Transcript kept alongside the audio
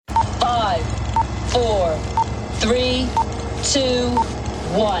4, 3, 2,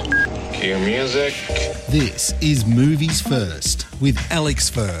 1. Cue music. This is Movies First with Alex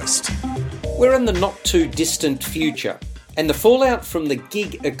First. We're in the not-too-distant future, and the fallout from the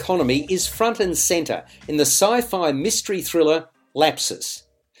gig economy is front and centre in the sci-fi mystery thriller Lapsus.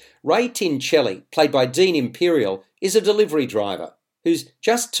 Ray Tincelli, played by Dean Imperial, is a delivery driver who's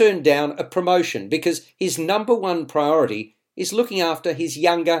just turned down a promotion because his number one priority is looking after his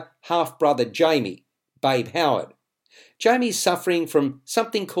younger half-brother Jamie, Babe Howard. Jamie's suffering from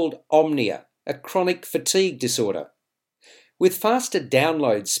something called omnia, a chronic fatigue disorder. With faster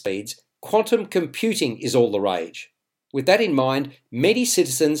download speeds, quantum computing is all the rage. With that in mind, many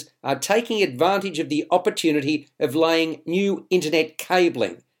citizens are taking advantage of the opportunity of laying new internet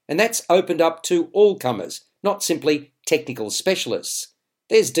cabling, and that's opened up to all comers, not simply technical specialists.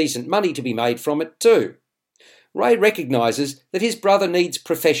 There's decent money to be made from it too. Ray recognises that his brother needs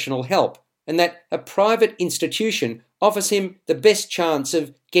professional help and that a private institution offers him the best chance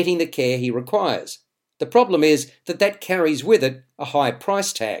of getting the care he requires. The problem is that carries with it a high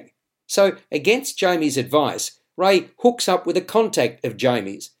price tag. So, against Jamie's advice, Ray hooks up with a contact of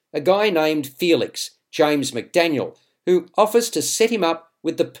Jamie's, a guy named Felix, James McDaniel, who offers to set him up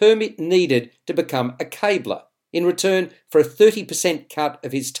with the permit needed to become a cabler, in return for a 30% cut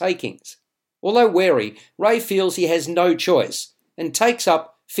of his takings. Although wary, Ray feels he has no choice and takes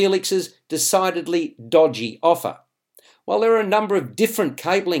up Felix's decidedly dodgy offer. While there are a number of different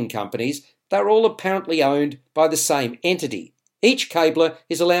cabling companies, they're all apparently owned by the same entity. Each cabler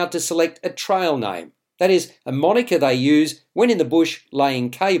is allowed to select a trail name, that is, a moniker they use when in the bush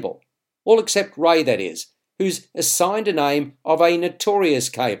laying cable. All except Ray, that is, who's assigned a name of a notorious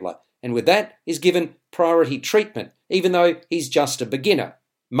cabler, and with that is given priority treatment, even though he's just a beginner,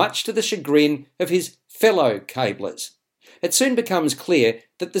 much to the chagrin of his fellow cablers. It soon becomes clear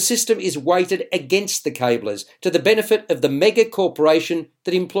that the system is weighted against the cablers to the benefit of the mega corporation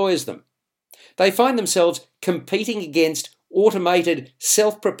that employs them. They find themselves competing against automated,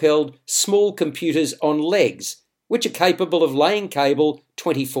 self-propelled small computers on legs, which are capable of laying cable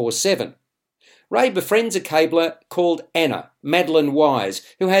 24/7. Ray befriends a cabler called Anna, Madeline Wise,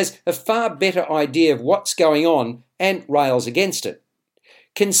 who has a far better idea of what's going on and rails against it.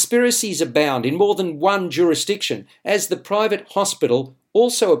 Conspiracies abound in more than one jurisdiction, as the private hospital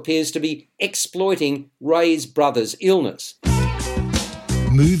also appears to be exploiting Ray's brother's illness.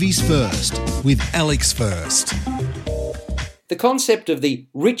 Movies First with Alex First. The concept of the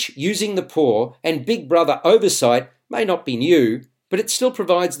rich using the poor and Big Brother oversight may not be new, but it still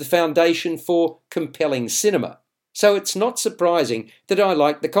provides the foundation for compelling cinema. So it's not surprising that I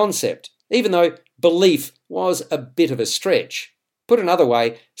like the concept, even though belief was a bit of a stretch. Put another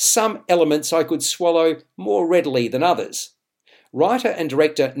way, some elements I could swallow more readily than others. Writer and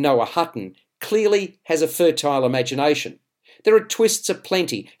director Noah Hutton clearly has a fertile imagination. There are twists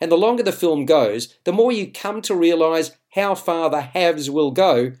aplenty, and the longer the film goes, the more you come to realise how far the haves will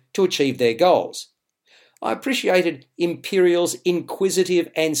go to achieve their goals. I appreciated Imperial's inquisitive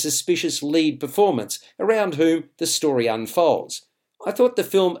and suspicious lead performance, around whom the story unfolds. I thought the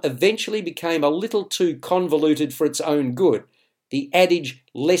film eventually became a little too convoluted for its own good. The adage,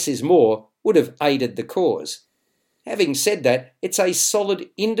 less is more, would have aided the cause. Having said that, it's a solid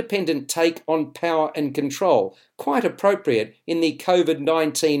independent take on power and control, quite appropriate in the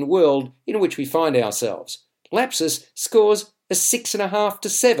COVID-19 world in which we find ourselves. Lapsus scores a 6.5 to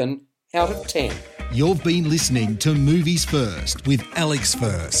 7 out of 10. You've been listening to Movies First with Alex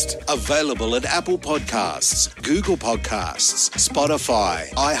First. Available at Apple Podcasts, Google Podcasts, Spotify,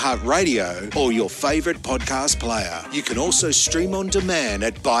 iHeartRadio, or your favourite podcast player. You can also stream on demand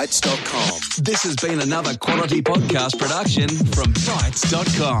at Bytes.com. This has been another quality podcast production from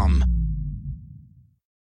Bytes.com.